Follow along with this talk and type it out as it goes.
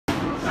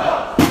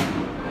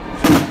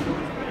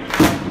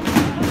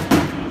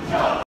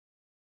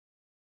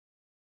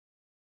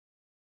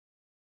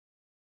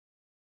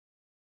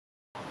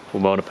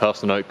Well, on a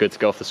personal note, good to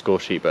go off the score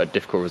sheet, but a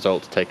difficult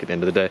result to take at the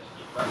end of the day.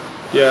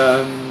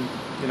 Yeah,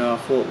 you know, I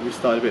thought we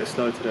started a bit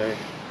slow today.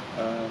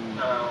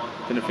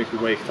 Didn't think we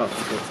waked up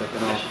until the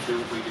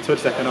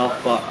second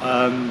half. But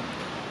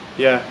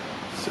yeah,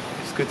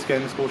 it's good to get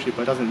in the score sheet,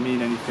 but it doesn't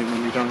mean anything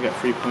when you don't get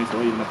 3 points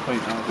or even a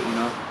point out of it. You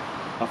know,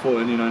 I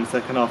thought in the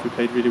second half we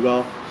played really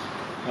well,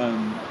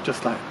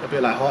 just like a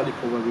bit like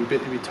Hartlepool where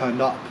we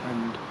turned up,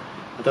 and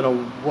I don't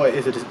know what it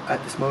is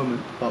at this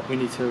moment, but we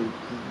need to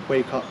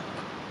wake up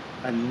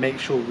and make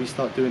sure we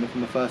start doing it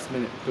from the first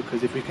minute,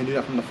 because if we can do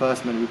that from the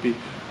first minute, we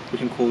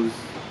can cause,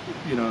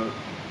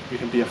 we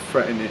can be a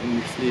threat in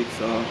this league.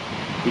 So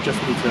we just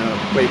need to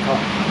wake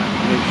up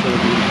and make sure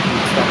we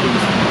start doing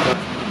this from the first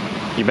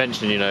minute. You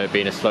mentioned, it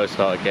being a slow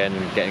start again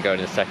and getting going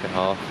in the second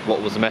half.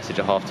 What was the message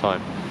at half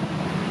time?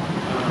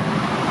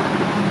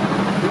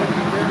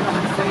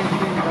 Same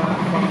thing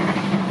from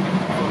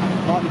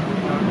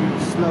Hartlepool. We were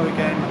slow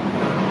again.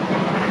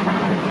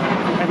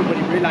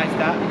 Everybody realised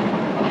that,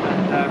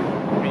 and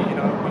we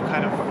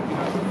kind of,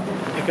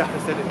 the gaffer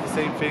said it, the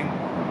same thing,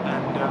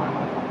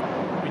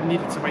 and we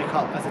needed to wake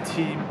up as a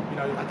team.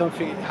 I don't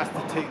think it has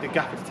to take the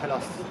gaffer to tell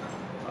us,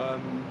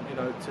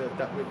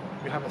 that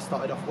we haven't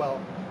started off well.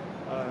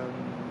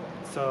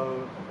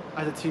 So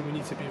as a team, we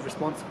need to be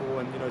responsible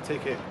and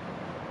take it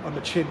on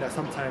the chin that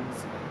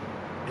sometimes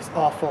it's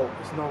our fault,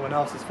 it's no one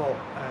else's fault,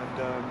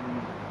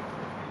 and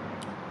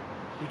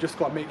we just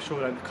got to make sure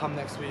that come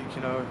next week,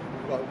 we've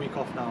got a week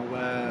off now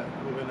where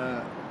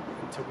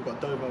until we've got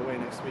Dover away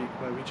next week,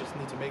 where we just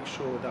need to make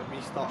sure that we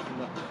start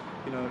from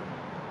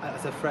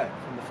as a threat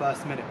from the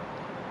first minute.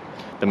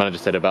 The manager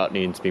said about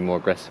needing to be more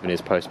aggressive in his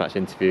post-match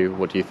interview.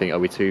 What do you think? Are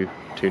we too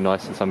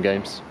nice in some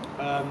games?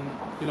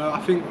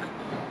 I think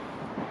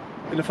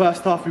in the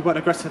first half we weren't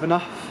aggressive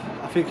enough.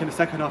 I think in the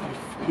second half,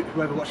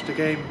 whoever watched the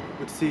game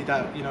would see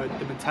that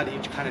the mentality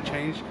kind of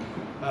changed.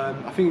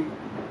 I think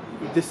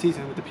this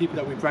season, with the people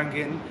that we bring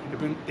in,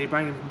 they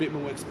bring in a bit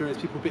more experience,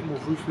 people a bit more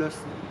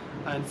ruthless,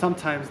 and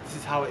sometimes this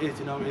is how it is.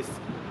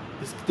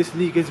 This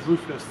league is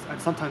ruthless,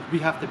 and sometimes we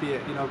have to be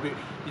it.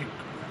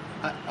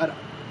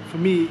 For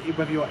me,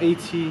 whether you're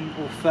 18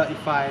 or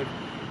 35,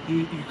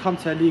 you come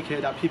to a league here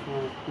that people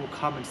will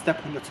come and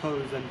step on your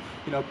toes and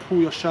pull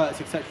your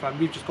shirts, etc. And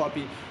we've just got to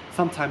be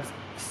sometimes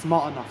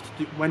smart enough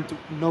to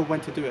know when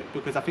to do it,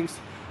 because I think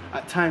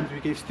at times we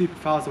gave stupid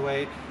fouls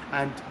away,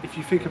 and if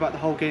you think about the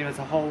whole game as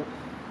a whole,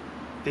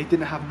 they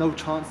didn't have no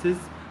chances,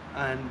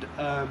 and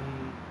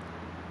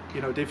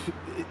they've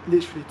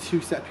literally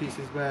 2 set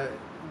pieces where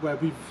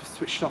we've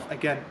switched off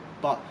again.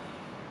 But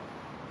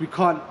we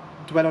can't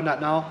dwell on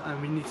that now,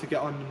 and we need to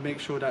get on and make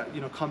sure that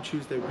come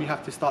Tuesday we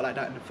have to start like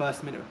that in the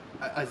first minute,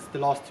 as the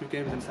last 2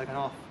 games in the second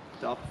half,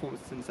 our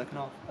performances in the second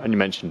half. And you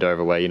mentioned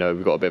Dover away,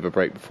 we've got a bit of a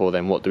break before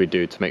then. What do we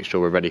do to make sure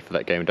we're ready for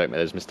that game and don't make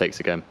those mistakes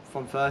again?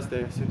 From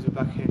Thursday, as soon as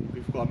we're back in,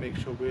 we've got to make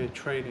sure we're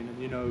training and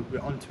we're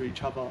onto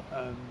each other.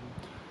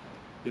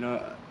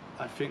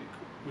 I think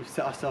we've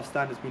set ourselves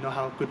standards. We know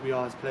how good we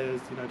are as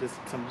players. There's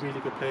some really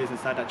good players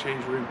inside that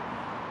change room.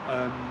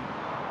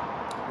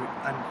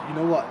 And you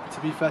know what?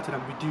 To be fair to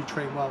them, we do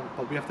train well,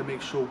 but we have to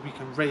make sure we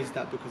can raise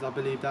that, because I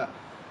believe that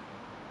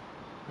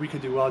we can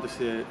do well this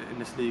year in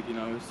this league.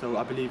 So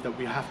I believe that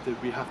we have to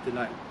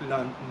like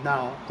learn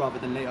now rather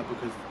than later,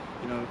 because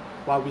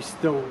while we're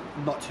still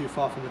not too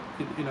far from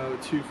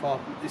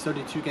it's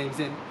only 2 games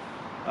in.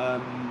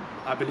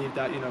 I believe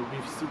that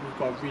we've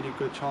got a really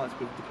good chance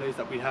with the players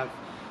that we have.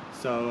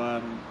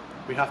 So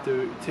we have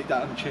to take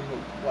that on the chin with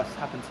what's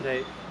happened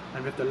today,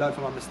 and we have to learn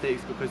from our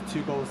mistakes, because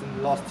 2 goals in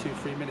the last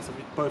 2-3 minutes of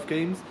both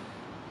games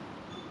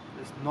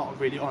is not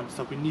really on.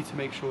 So we need to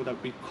make sure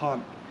that we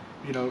can't,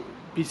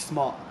 be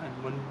smart, and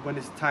when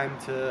it's time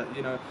to,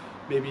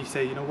 maybe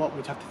say, we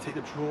have to take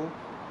the draw,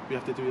 we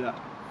have to do that.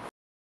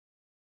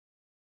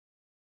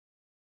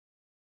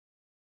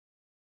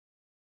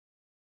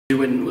 You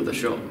win with a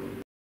shot.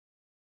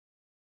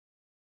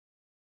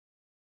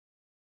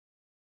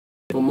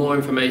 For more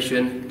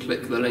information,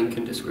 click the link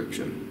in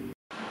description.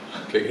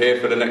 Click here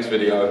for the next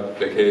video,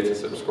 click here to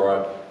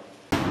subscribe.